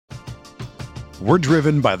We're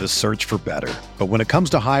driven by the search for better. But when it comes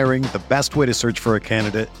to hiring, the best way to search for a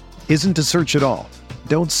candidate isn't to search at all.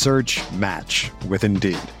 Don't search, match with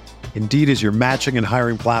Indeed. Indeed is your matching and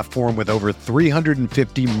hiring platform with over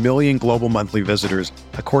 350 million global monthly visitors,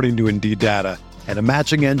 according to Indeed data, and a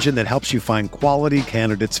matching engine that helps you find quality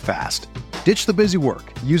candidates fast. Ditch the busy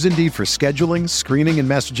work. Use Indeed for scheduling, screening, and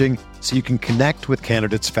messaging so you can connect with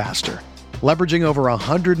candidates faster. Leveraging over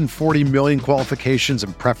 140 million qualifications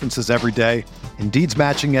and preferences every day, Indeed's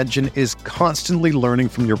matching engine is constantly learning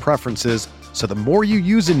from your preferences, so the more you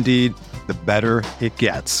use Indeed, the better it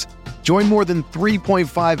gets. Join more than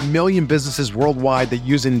 3.5 million businesses worldwide that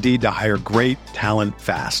use Indeed to hire great talent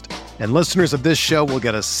fast. And listeners of this show will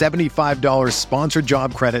get a $75 sponsored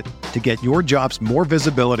job credit to get your jobs more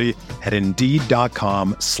visibility at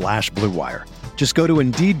Indeed.com/Blue Wire. Just go to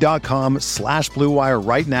Indeed.com/Blue Wire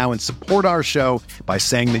right now and support our show by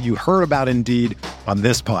saying that you heard about Indeed on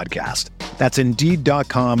this podcast. That's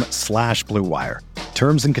Indeed.com/Blue Wire.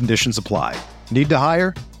 Terms and conditions apply. Need to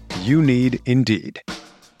hire? You need Indeed.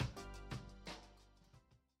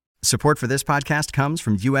 Support for this podcast comes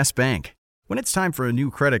from U.S. Bank. When it's time for a new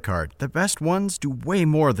credit card, the best ones do way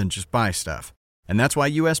more than just buy stuff. And that's why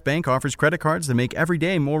U.S. Bank offers credit cards that make every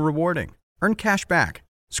day more rewarding. Earn cash back,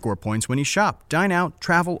 score points when you shop, dine out,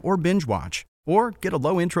 travel, or binge watch, or get a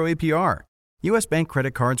low intro APR. U.S. Bank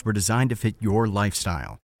credit cards were designed to fit your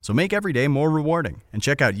lifestyle. So make every day more rewarding and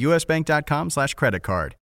check out usbank.com/credit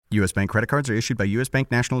card. U.S. Bank credit cards are issued by U.S. Bank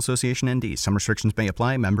National Association ND. Some restrictions may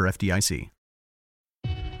apply. Member FDIC.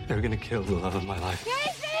 They're gonna kill the love of my life.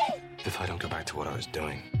 Casey! If I don't go back to what I was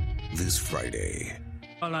doing. This Friday.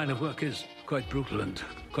 Our line of work is quite brutal and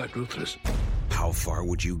quite ruthless. How far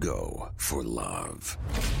would you go for love?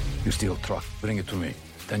 You steal truck, bring it to me.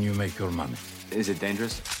 Then you make your money. Is it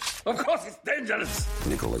dangerous? Of course it's dangerous!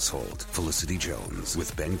 Nicholas Hoult, Felicity Jones,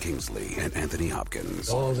 with Ben Kingsley and Anthony Hopkins.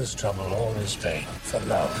 All this trouble, all this pain, for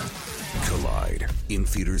love. Collide. In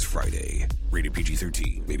theaters Friday. Rated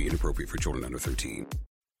PG-13. May be inappropriate for children under 13.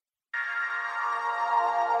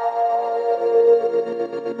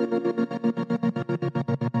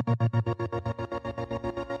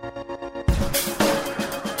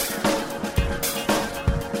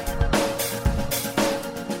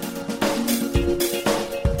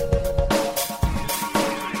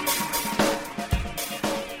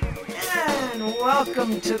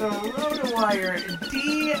 Welcome to the RotoWire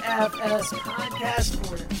DFS podcast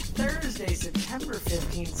for Thursday, September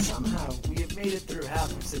 15th. Somehow we have made it through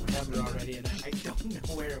half of September already, and I don't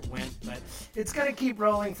know where it went, but it's going to keep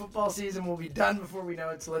rolling. Football season will be done before we know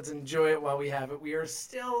it, so let's enjoy it while we have it. We are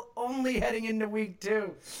still only heading into week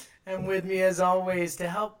 2, and with me, as always, to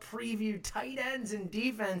help preview tight ends and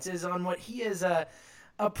defenses on what he has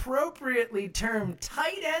appropriately termed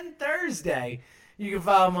Tight End Thursday. You can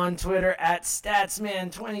follow him on Twitter at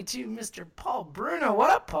Statsman22, Mr. Paul Bruno.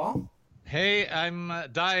 What up, Paul? Hey, I'm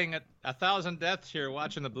dying at 1,000 deaths here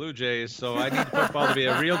watching the Blue Jays, so I need football to be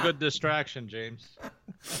a real good distraction, James.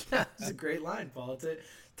 That's a great line, Paul. It's a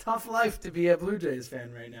tough life to be a Blue Jays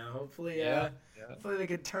fan right now. Hopefully, hopefully they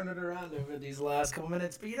could turn it around over these last couple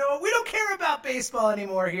minutes. But you know what? We don't care about baseball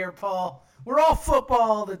anymore here, Paul. We're all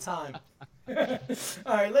football all the time.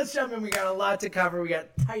 All right, let's jump in. We got a lot to cover. We got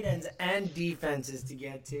tight ends and defenses to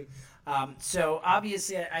get to. So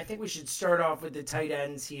obviously, I think we should start off with the tight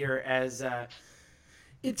ends here as a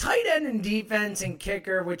tight end and defense and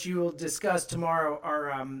kicker, which you will discuss tomorrow,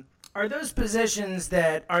 are those positions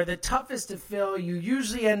that are the toughest to fill. You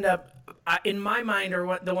usually end up, in my mind, are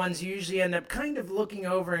what the ones you usually end up kind of looking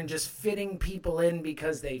over and just fitting people in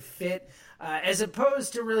because they fit. As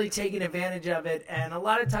opposed to really taking advantage of it. And a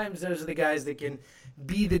lot of times those are the guys that can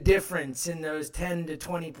be the difference in those 10 to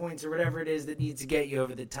 20 points or whatever it is that needs to get you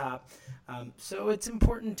over the top. So it's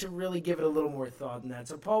important to really give it a little more thought than that.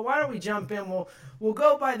 So, Paul, why don't we jump in? We'll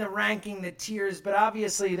go by the ranking, the tiers, but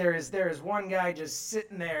obviously there is one guy just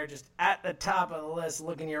sitting there just at the top of the list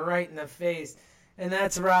looking you right in the face, and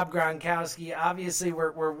that's Rob Gronkowski. Obviously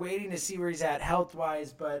we're waiting to see where he's at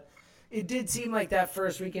health-wise, but it did seem like that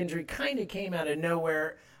first week injury kind of came out of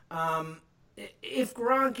nowhere. If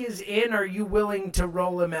Gronk is in, are you willing to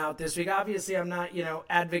roll him out this week? Obviously, I'm not,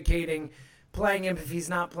 advocating playing him if he's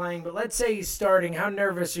not playing, but let's say he's starting. How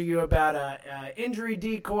nervous are you about a injury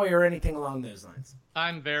decoy or anything along those lines?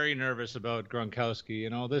 I'm very nervous about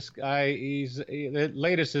Gronkowski. This guy, the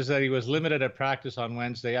latest is that he was limited at practice on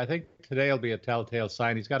Wednesday. I think today will be a telltale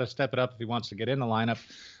sign. He's got to step it up if he wants to get in the lineup.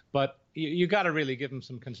 But you got to really give him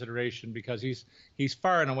some consideration because he's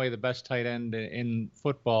far and away the best tight end in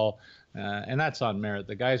football, and that's on merit.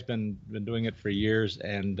 The guy's been doing it for years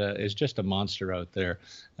and is just a monster out there.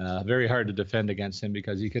 Very hard to defend against him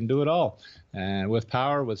because he can do it all, and with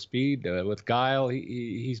power, with speed, with guile.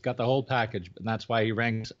 He's got the whole package, and that's why he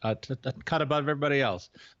ranks a cut above everybody else.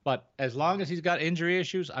 But as long as he's got injury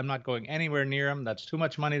issues, I'm not going anywhere near him. That's too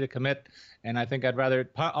much money to commit, and I think I'd rather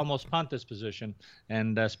almost punt this position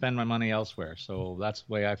and spend my money elsewhere. So that's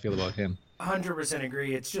the way I feel about him. 100%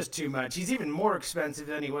 agree. It's just too much. He's even more expensive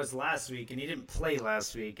than he was last week, and he didn't play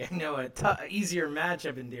last week. I know easier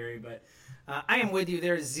matchup in theory, but I am with you.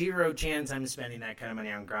 There's zero chance I'm spending that kind of money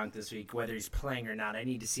on Gronk this week, whether he's playing or not. I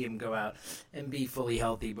need to see him go out and be fully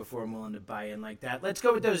healthy before I'm willing to buy in like that. Let's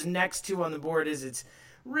go with those next two on the board. It's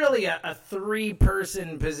really a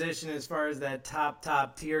three-person position as far as that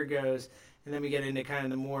top tier goes, and then we get into kind of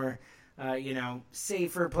the more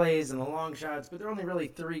safer plays and the long shots, but there are only really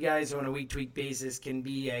three guys who on a week-to-week basis can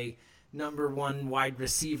be a number one wide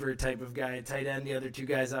receiver type of guy, a tight end. The other two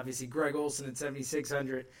guys, obviously, Greg Olsen at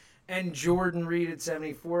 7,600 and Jordan Reed at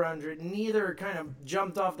 7,400. Neither kind of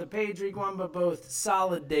jumped off the page week one, but both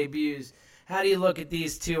solid debuts. How do you look at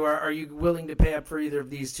these two? Are you willing to pay up for either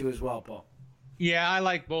of these two as well, Paul? Yeah, I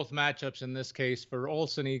like both matchups in this case. For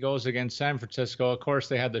Olsen, he goes against San Francisco. Of course,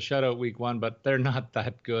 they had the shutout week one, but they're not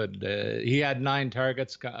that good. He had 9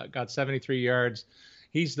 targets, got 73 yards.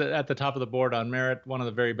 He's at the top of the board on merit, one of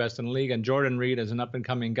the very best in the league. And Jordan Reed is an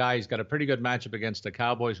up-and-coming guy. He's got a pretty good matchup against the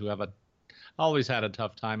Cowboys, who have always had a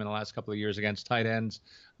tough time in the last couple of years against tight ends,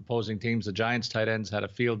 opposing teams. The Giants tight ends had a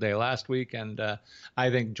field day last week, and I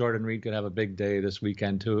think Jordan Reed could have a big day this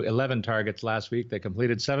weekend, too. 11 targets last week. They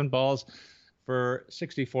completed 7 balls for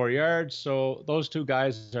 64 yards. So those two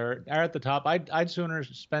guys are at the top. I'd sooner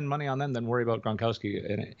spend money on them than worry about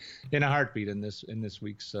Gronkowski in a heartbeat in this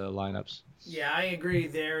week's lineups. Yeah, I agree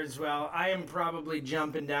there as well. I am probably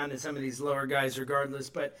jumping down to some of these lower guys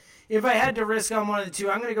regardless, but if I had to risk on one of the two,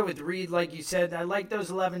 I'm going to go with Reed, like you said. I like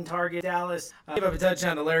those 11 targets. Dallas gave up a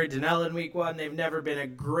touchdown to Larry Donnell in week one. They've never been a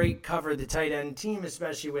great cover the tight end team,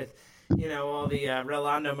 especially with all the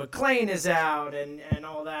Rolando McClain is out and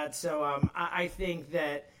all that. So I think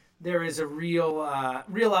that there is a real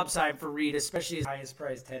upside for Reed, especially his highest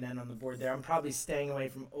priced tight end on the board there. I'm probably staying away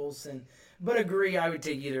from Olsen, but agree I would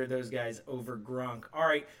take either of those guys over Gronk. All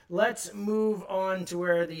right, let's move on to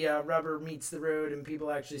where the rubber meets the road and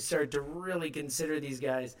people actually start to really consider these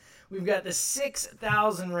guys. We've got the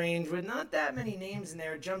 6,000 range with not that many names in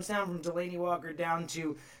there. It jumps down from Delaney Walker down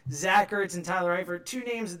to Zach Ertz and Tyler Eifert. 2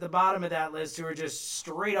 names at the bottom of that list who are just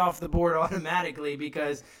straight off the board automatically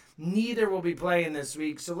because neither will be playing this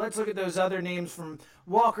week. So let's look at those other names from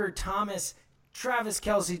Walker, Thomas, Travis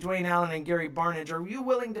Kelce, Dwayne Allen, and Gary Barnidge. Are you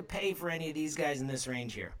willing to pay for any of these guys in this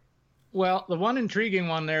range here? Well, the one intriguing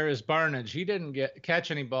one there is Barnidge. He didn't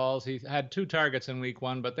catch any balls. He had 2 targets in week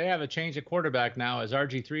one, but they have a change of quarterback now as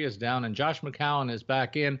RG3 is down and Josh McCown is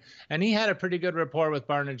back in. And he had a pretty good rapport with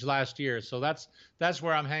Barnidge last year. So that's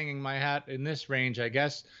where I'm hanging my hat in this range, I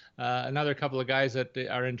guess. Another couple of guys that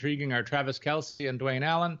are intriguing are Travis Kelce and Dwayne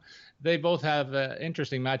Allen. They both have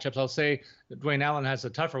interesting matchups. I'll say that Dwayne Allen has a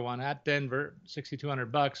tougher one at Denver,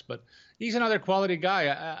 $6,200, but he's another quality guy.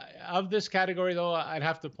 Of this category, though, I'd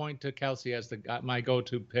have to point to Kelce as my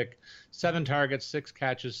go-to pick. 7 targets, 6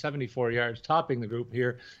 catches, 74 yards, topping the group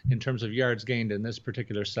here in terms of yards gained in this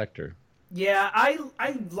particular sector. Yeah,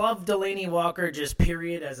 I love Delaney Walker just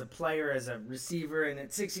period as a player, as a receiver, and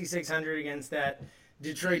at 6,600 against that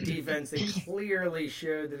Detroit defense, they clearly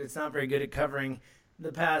showed that it's not very good at covering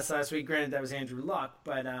the pass last week. Granted, that was Andrew Luck,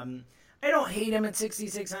 but I don't hate him at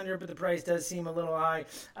 6,600, but the price does seem a little high.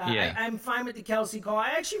 I'm fine with the Kelce call.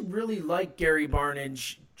 I actually really like Gary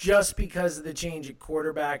Barnidge just because of the change at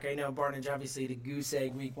quarterback. I know Barnidge, obviously, the goose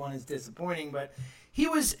egg week one is disappointing, but he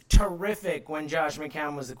was terrific when Josh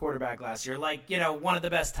McCown was the quarterback last year. One of the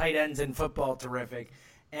best tight ends in football, terrific.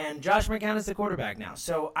 And Josh McCown is the quarterback now.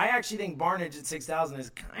 So I actually think Barnidge at 6,000 is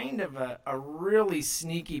kind of a really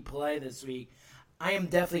sneaky play this week. I am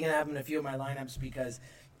definitely going to have him in a few of my lineups because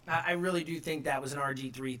I really do think that was an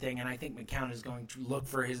RG3 thing, and I think McCown is going to look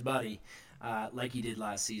for his buddy like he did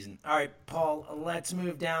last season. All right, Paul, let's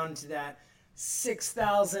move down to that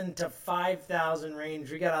 6,000 to 5,000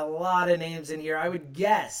 range. We got a lot of names in here. I would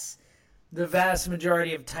guess the vast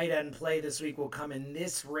majority of tight end play this week will come in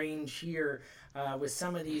this range here with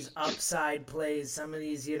some of these upside plays, some of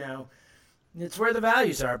these, it's where the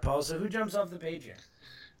values are, Paul. So who jumps off the page here?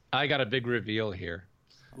 I got a big reveal here.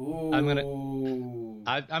 Ooh. I'm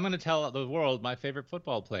gonna tell the world my favorite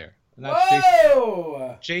football player, and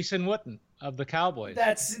that's Jason Witten of the Cowboys.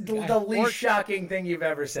 That's the least shocking thing you've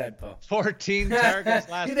ever said, Paul. 14 targets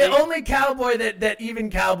last week. The only Cowboy that even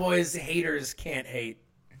Cowboys haters can't hate.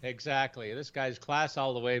 Exactly. This guy's class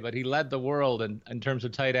all the way, but he led the world in terms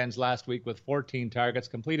of tight ends last week with 14 targets,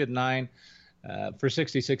 completed 9 for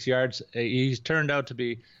 66 yards. He's turned out to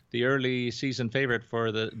be the early season favorite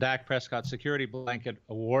for the Dak Prescott Security Blanket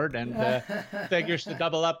Award, and figures to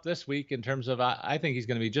double up this week in terms of, I think he's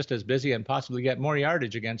going to be just as busy and possibly get more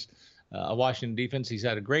yardage against a Washington defense. He's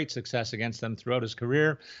had a great success against them throughout his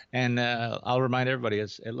career. And I'll remind everybody,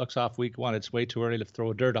 it looks off week 1. It's way too early to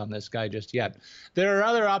throw dirt on this guy just yet. There are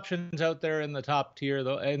other options out there in the top tier,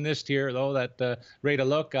 though, in this tier, though, that rate a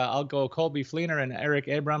look. I'll go Colby Fleener and Eric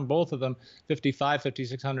Abram, both of them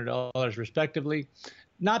 $5,500, $5,600 respectively.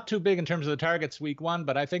 Not too big in terms of the targets week 1,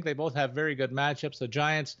 but I think they both have very good matchups. The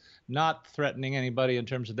Giants not threatening anybody in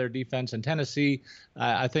terms of their defense. And Tennessee,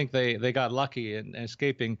 I think they got lucky in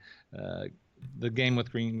escaping the game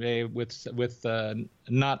with Green Bay with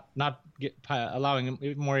not allowing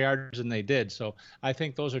more yards than they did. So I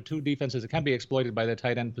think those are two defenses that can be exploited by the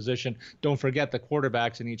tight end position. Don't forget the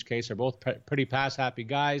quarterbacks in each case are both pretty pass-happy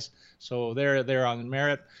guys, so they're on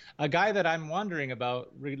merit. A guy that I'm wondering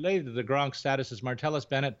about related to the Gronk status is Martellus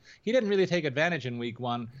Bennett. He didn't really take advantage in week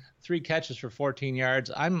 1. 3 catches for 14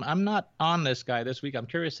 yards. I'm not on this guy this week. I'm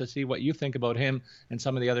curious to see what you think about him and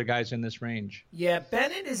some of the other guys in this range. Yeah,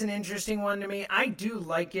 Bennett is an interesting one to me. I do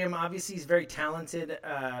like him. Obviously, he's very talented,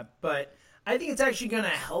 but I think it's actually going to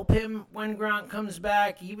help him when Gronk comes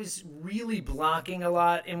back. He was really blocking a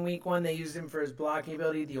lot in week 1. They used him for his blocking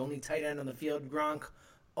ability, the only tight end on the field. Gronk,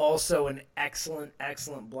 also an excellent,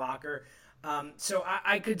 excellent blocker. So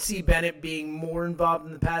I could see Bennett being more involved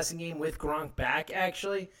in the passing game with Gronk back,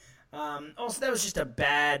 actually. Also, that was just a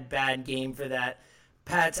bad game for that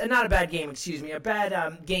Pats. Not a bad game, excuse me. A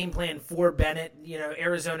bad game plan for Bennett. You know,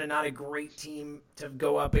 Arizona, not a great team to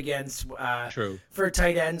go up against. True. For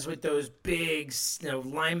tight ends with those big,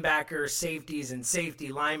 linebacker safeties and safety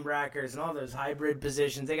linebackers and all those hybrid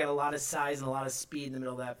positions. They got a lot of size and a lot of speed in the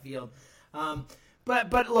middle of that field.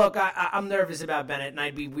 But look, I'm nervous about Bennett, and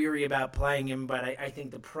I'd be weary about playing him, but I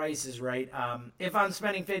think the price is right. If I'm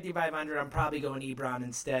spending $5,500, I'm probably going Ebron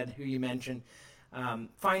instead, who you mentioned.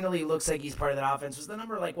 Finally, looks like he's part of that offense. Was the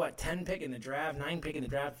number 10 pick in the draft, 9 pick in the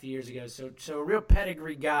draft a few years ago? So a real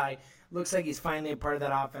pedigree guy. Looks like he's finally a part of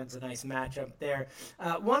that offense. A nice matchup there.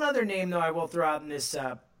 One other name, though, I will throw out in this.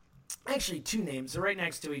 Actually, 2 names. They're right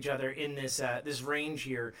next to each other in this range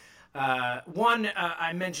here. One,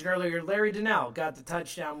 I mentioned earlier, Larry Donnell got the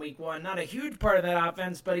touchdown week 1. Not a huge part of that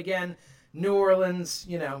offense, but again, New Orleans,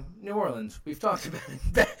 New Orleans. We've talked about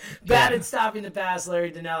it. Bad at stopping the pass, Larry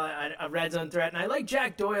Donnell, a red zone threat. And I like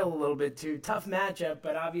Jack Doyle a little bit too. Tough matchup,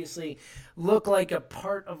 but obviously look like a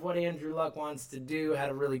part of what Andrew Luck wants to do. Had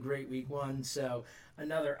a really great week 1, so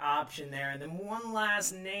another option there. And then one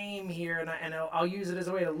last name here, and I'll use it as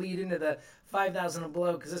a way to lead into the 5,000 and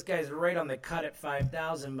below because this guy's right on the cut at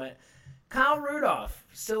 5,000. But Kyle Rudolph,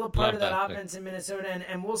 still a part of that offense in Minnesota,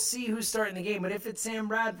 and we'll see who's starting the game. But if it's Sam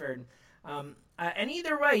Bradford, and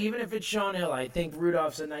either way, even if it's Sean Hill, I think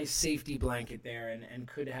Rudolph's a nice safety blanket there and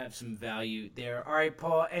could have some value there. All right,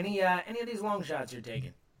 Paul, any of these long shots you're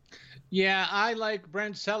taking? Yeah, I like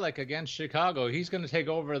Brent Selleck against Chicago. He's going to take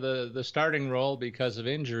over the starting role because of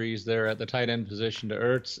injuries there at the tight end position to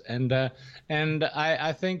Ertz, and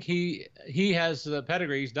I think he has the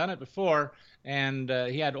pedigree. He's done it before, and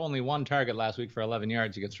he had only 1 target last week for 11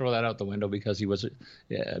 yards. You could throw that out the window because he was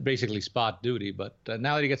basically spot duty. But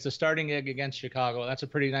now that he gets the starting gig against Chicago, that's a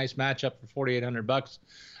pretty nice matchup for $4,800.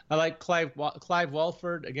 I like Clive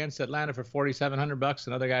Walford against Atlanta for $4,700.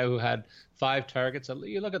 Another guy who had 5 targets.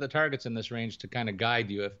 You look at the targets in this range to kind of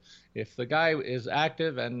guide you. If the guy is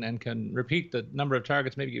active and can repeat the number of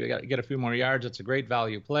targets, maybe you get a few more yards. It's a great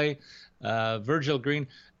value play. Virgil Green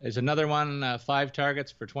is another one, 5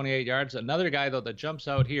 targets for 28 yards. Another guy, though, that jumps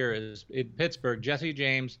out here is in Pittsburgh, Jesse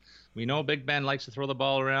James. We know Big Ben likes to throw the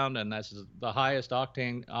ball around, and that's the highest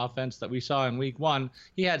octane offense that we saw in week 1.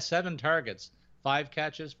 He had 7 targets. 5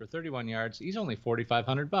 catches for 31 yards. He's only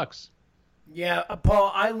 $4,500. Yeah,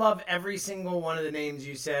 Paul, I love every single one of the names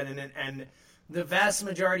you said, and the vast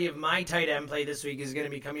majority of my tight end play this week is going to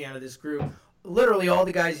be coming out of this group. Literally all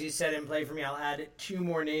the guys you said in play for me. I'll add 2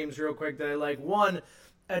 more names real quick that I like. One,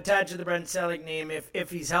 attached to the Brent Selleck name, if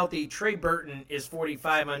he's healthy, Trey Burton is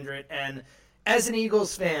 $4,500, and as an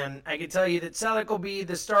Eagles fan, I can tell you that Selleck will be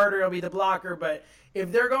the starter, he'll be the blocker, but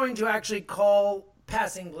if they're going to actually call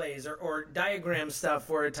passing plays or diagram stuff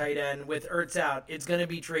for a tight end with Ertz out, it's going to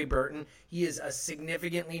be Trey Burton. He is a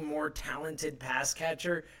significantly more talented pass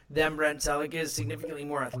catcher than Brent Selleck is, significantly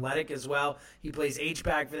more athletic as well. He plays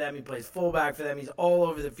H-back for them. He plays fullback for them. He's all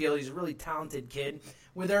over the field. He's a really talented kid.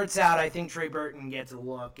 With Ertz out, I think Trey Burton gets a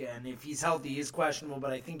look, and if he's healthy, he's questionable,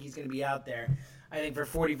 but I think he's going to be out there. I think for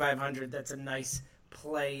 4,500, that's a nice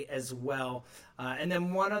play as well. And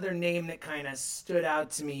then one other name that kind of stood out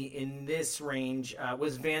to me in this range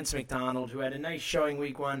was Vance McDonald, who had a nice showing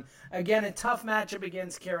week 1. Again, a tough matchup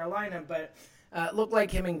against Carolina, but looked like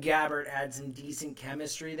him and Gabbert had some decent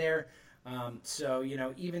chemistry there. So,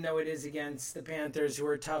 even though it is against the Panthers, who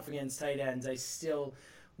are tough against tight ends, I still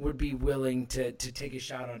would be willing to take a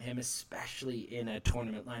shot on him, especially in a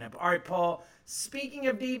tournament lineup. All right, Paul, speaking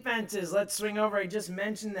of defenses, let's swing over. I just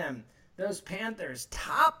mentioned them. Those Panthers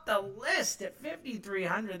top the list at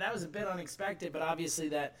 5,300. That was a bit unexpected, but obviously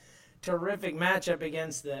that terrific matchup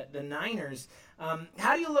against the Niners.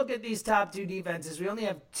 How do you look at these top 2 defenses? We only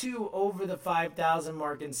have 2 over the 5,000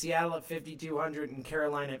 mark in Seattle at 5,200 and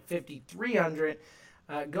Carolina at 5,300.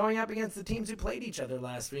 Going up against the teams who played each other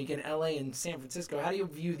last week in LA and San Francisco. How do you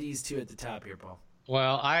view these 2 at the top here, Paul?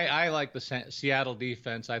 Well, I like the Seattle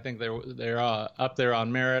defense. I think they're up there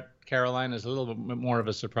on merit. Carolina is a little bit more of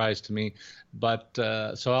a surprise to me, but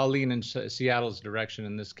so I'll lean in Seattle's direction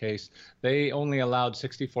in this case. They only allowed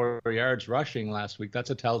 64 yards rushing last week.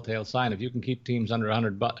 That's a telltale sign. If you can keep teams under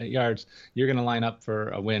 100 yards, you're going to line up for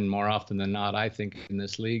a win more often than not, I think, in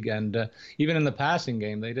this league. And even in the passing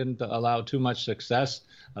game, they didn't allow too much success,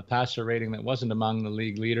 a passer rating that wasn't among the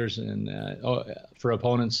league leaders for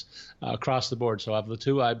opponents across the board. So of the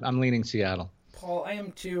 2, I'm leaning Seattle. Paul, I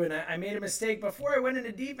am too, and I made a mistake before I went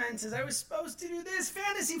into defenses. I was supposed to do this.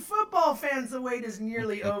 Fantasy football fans, the wait is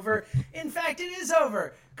nearly over. In fact, it is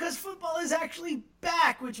over, because football is actually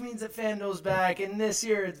back, which means that FanDuel's back, and this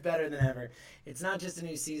year it's better than ever. It's not just a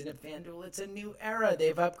new season at FanDuel, it's a new era.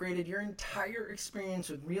 They've upgraded your entire experience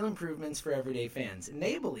with real improvements for everyday fans, and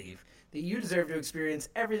they believe that you deserve to experience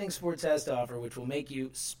everything sports has to offer, which will make you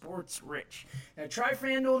sports rich. Now try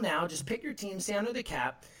FanDuel now. Just pick your team, stay under the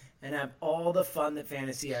cap, and have all the fun that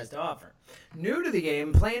fantasy has to offer. New to the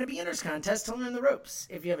game, play in a beginner's contest to learn the ropes.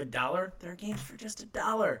 If you have $1, there are games for just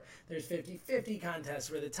 $1. There's 50-50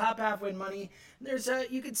 contests where the top half win money. There's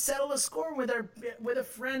you could settle a score with a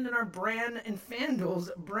friend in our brand and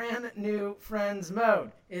FanDuel's brand new Friends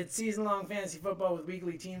mode. It's season-long fantasy football with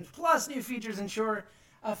weekly teams, plus new features ensure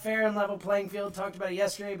a fair and level playing field. Talked about it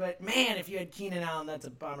yesterday, but man, if you had Keenan Allen, that's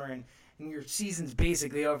a bummer. And your season's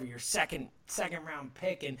basically over, your second round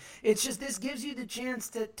pick, and it's just, this gives you the chance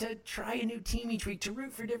to try a new team each week, to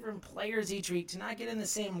root for different players each week, to not get in the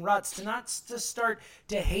same ruts, to start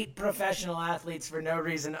to hate professional athletes for no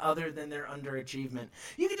reason other than their underachievement.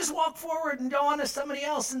 You can just walk forward and go on to somebody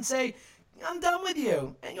else and say, I'm done with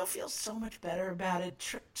you, and you'll feel so much better about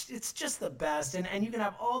it. It's just the best, and you can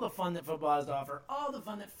have all the fun that football has to offer, all the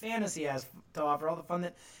fun that fantasy has to offer, all the fun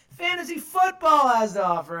that fantasy football has to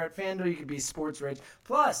offer. At FanDuel, you can be sports rich.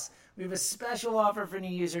 Plus, we have a special offer for new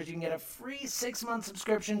users. You can get a free 6-month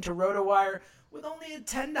subscription to RotoWire with only a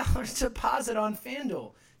 $10 deposit on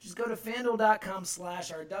FanDuel. Just go to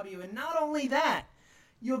FanDuel.com/RW, and not only that,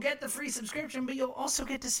 you'll get the free subscription, but you'll also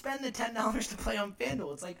get to spend the $10 to play on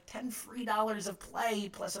FanDuel. It's like $10 free of play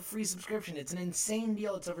plus a free subscription. It's an insane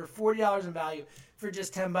deal. It's over $40 in value for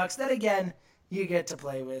just $10. That, again, you get to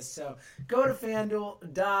play with. So go to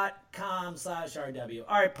FanDuel.com/RW.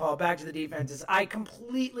 All right, Paul, back to the defenses. I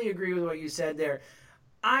completely agree with what you said there.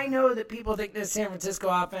 I know that people think this San Francisco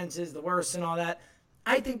offense is the worst and all that.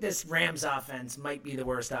 I think this Rams offense might be the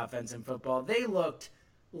worst offense in football. They looked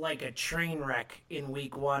like a train wreck in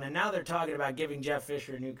week 1, and now they're talking about giving Jeff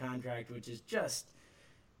Fisher a new contract, which is just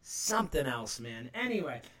something else, man.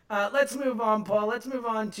 Anyway, let's move on, Paul. Let's move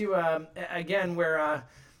on to, again, where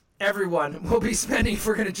everyone will be spending if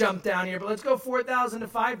we're going to jump down here. But let's go 4,000 to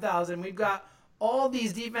 5,000. We've got all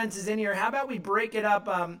these defenses in here. How about we break it up,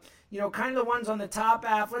 kind of the ones on the top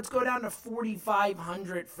half. Let's go down to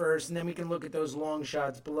 4,500 first, and then we can look at those long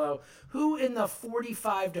shots below. Who in the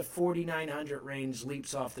 4,500 to 4,900 range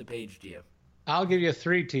leaps off the page to you? I'll give you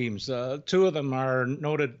 3 teams. 2 of them are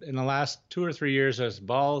noted in the last 2 or 3 years as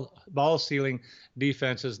ball-stealing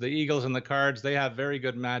defenses. The Eagles and the Cards, they have very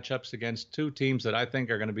good matchups against 2 teams that I think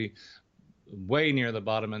are going to be way near the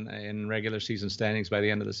bottom in regular season standings by the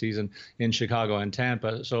end of the season in Chicago and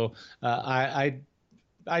Tampa. So I'd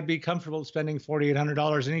be comfortable spending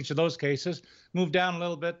 $4,800 in each of those cases. Move down a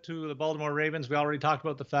little bit to the Baltimore Ravens. We already talked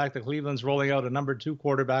about the fact that Cleveland's rolling out a number 2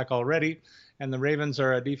 quarterback already, and the Ravens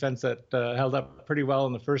are a defense that held up pretty well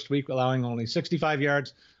in the first week, allowing only 65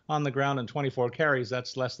 yards on the ground and 24 carries.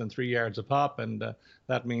 That's less than 3 yards a pop, and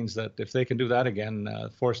that means that if they can do that again,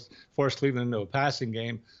 force Cleveland into a passing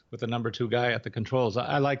game with the number 2 guy at the controls,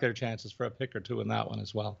 I like their chances for a pick or two in that one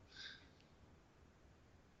as well.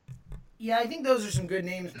 Yeah, I think those are some good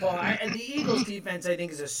names, Paul. And the Eagles' defense, I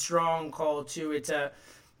think, is a strong call too. It's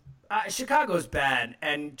Chicago's bad,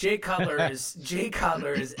 and Jay Cutler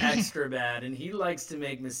is extra bad, and he likes to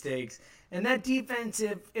make mistakes. And that defense,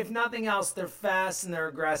 if nothing else, they're fast and they're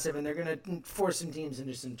aggressive, and they're going to force some teams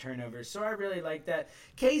into some turnovers. So I really like that.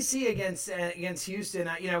 KC against Houston,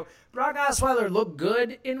 Brock Osweiler looked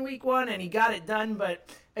good in Week 1, and he got it done. But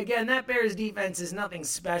again, that Bears defense is nothing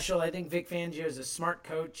special. I think Vic Fangio is a smart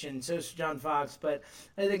coach, and so is John Fox. But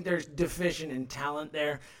I think there's deficient in talent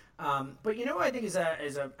there. But I think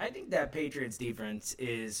I think that Patriots defense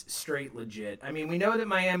is straight legit. I mean, we know that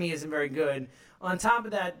Miami isn't very good. On top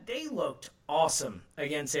of that, they looked awesome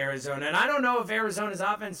against Arizona. And I don't know if Arizona's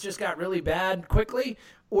offense just got really bad quickly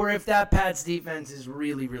or if that Pats defense is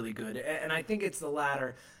really, really good. And I think it's the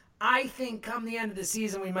latter. I think come the end of the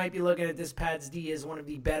season, we might be looking at this Pats D as one of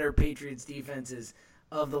the better Patriots defenses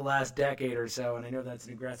of the last decade or so. And I know that's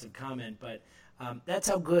an aggressive comment, but that's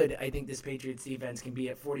how good I think this Patriots defense can be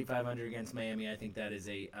at 4,500 against Miami. I think that is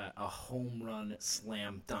a home run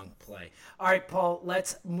slam dunk play. All right, Paul,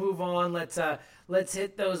 let's move on. Let's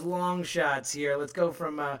hit those long shots here. Let's go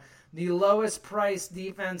from the lowest price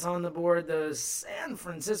defense on the board, the San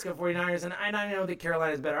Francisco 49ers, and I know that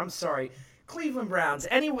Carolina's better. I'm sorry. Cleveland Browns.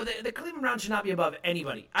 The Cleveland Browns should not be above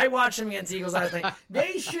anybody. I watched them against the Eagles last night.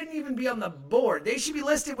 They shouldn't even be on the board. They should be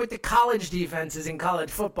listed with the college defenses in college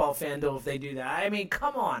football FanDuel if they do that. I mean,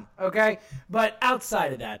 come on, okay? But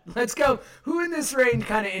outside of that, let's go. Who in this range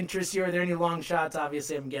kind of interests you? Are there any long shots?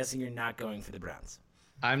 Obviously, I'm guessing you're not going for the Browns.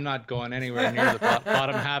 I'm not going anywhere near the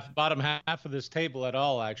bottom half of this table at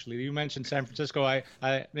all, actually. You mentioned San Francisco.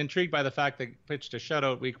 I'm intrigued by the fact they pitched a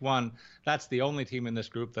shutout Week 1. That's the only team in this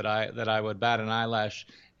group that I would bat an eyelash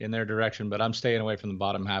in their direction, but I'm staying away from the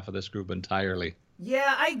bottom half of this group entirely.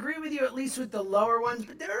 Yeah, I agree with you, at least with the lower ones,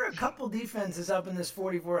 but there are a couple defenses up in this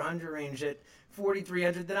 4,400 range at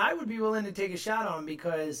 4,300 that I would be willing to take a shot on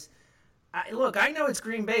because I know it's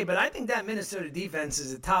Green Bay, but I think that Minnesota defense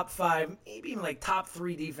is a top 5, maybe even like top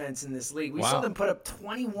 3 defense in this league. We saw them put up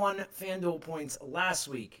 21 FanDuel points last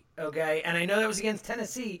week, okay? And I know that was against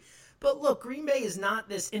Tennessee, but look, Green Bay is not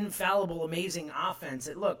this infallible, amazing offense.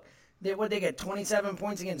 They get 27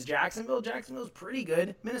 points against Jacksonville. Jacksonville's pretty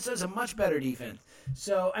good. Minnesota's a much better defense.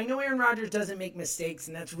 So I know Aaron Rodgers doesn't make mistakes,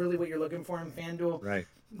 and that's really what you're looking for in FanDuel. Right.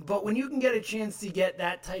 But when you can get a chance to get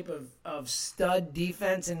that type of stud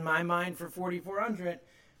defense, in my mind, for 4,400,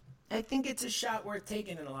 I think it's a shot worth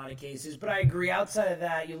taking in a lot of cases. But I agree. Outside of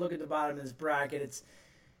that, you look at the bottom of this bracket,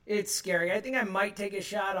 it's scary. I think I might take a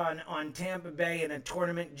shot on Tampa Bay in a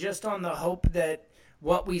tournament just on the hope that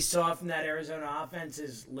what we saw from that Arizona offense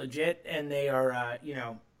is legit and they are,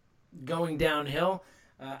 going downhill.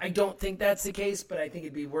 I don't think that's the case, but I think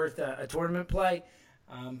it'd be worth a tournament play.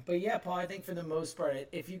 But yeah, Paul, I think for the most part,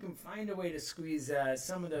 if you can find a way to squeeze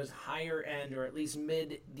some of those higher end or at least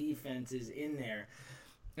mid defenses in there,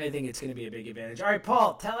 I think it's going to be a big advantage. All right,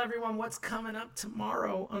 Paul, tell everyone what's coming up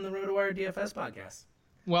tomorrow on the RotoWire DFS podcast.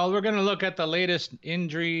 Well, we're going to look at the latest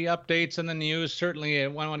injury updates in the news. Certainly, I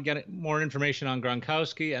want to get more information on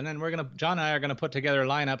Gronkowski, and then John and I are going to put together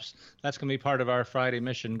lineups. That's going to be part of our Friday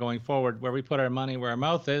mission going forward, where we put our money where our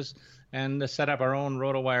mouth is and set up our own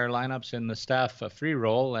RotoWire lineups in the staff free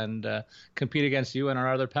roll and compete against you and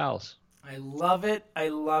our other pals. I love it. I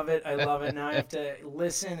love it. I love it. Now I have to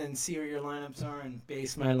listen and see what your lineups are and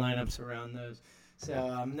base my lineups around those.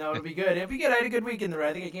 So, no, it'll be good. It'll be good. I had a good week in the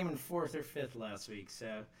race. I think I came in 4th or 5th last week.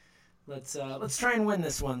 So, let's try and win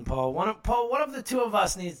this one, Paul. One of the two of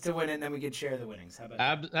us needs to win it, and then we could share the winnings. How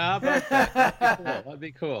about that? That'd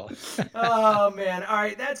be cool. Oh, man. All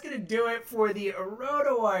right, that's going to do it for the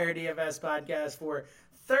RotoWire DFS podcast for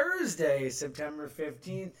Thursday, September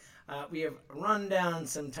 15th. We have run down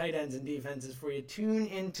some tight ends and defenses for you. Tune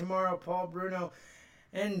in tomorrow. Paul Bruno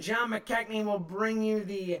and John McKechnie will bring you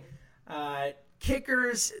the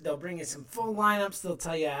kickers. They'll bring you some full lineups. They'll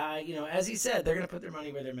tell you how, as he said, they're going to put their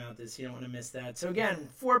money where their mouth is. You don't want to miss that. So again,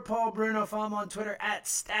 for Paul Bruno, follow him on Twitter at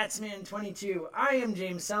Statsman22. I am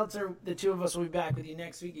James Seltzer. The two of us will be back with you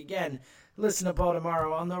next week. Again, listen to Paul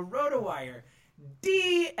tomorrow on the RotoWire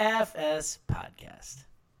DFS podcast.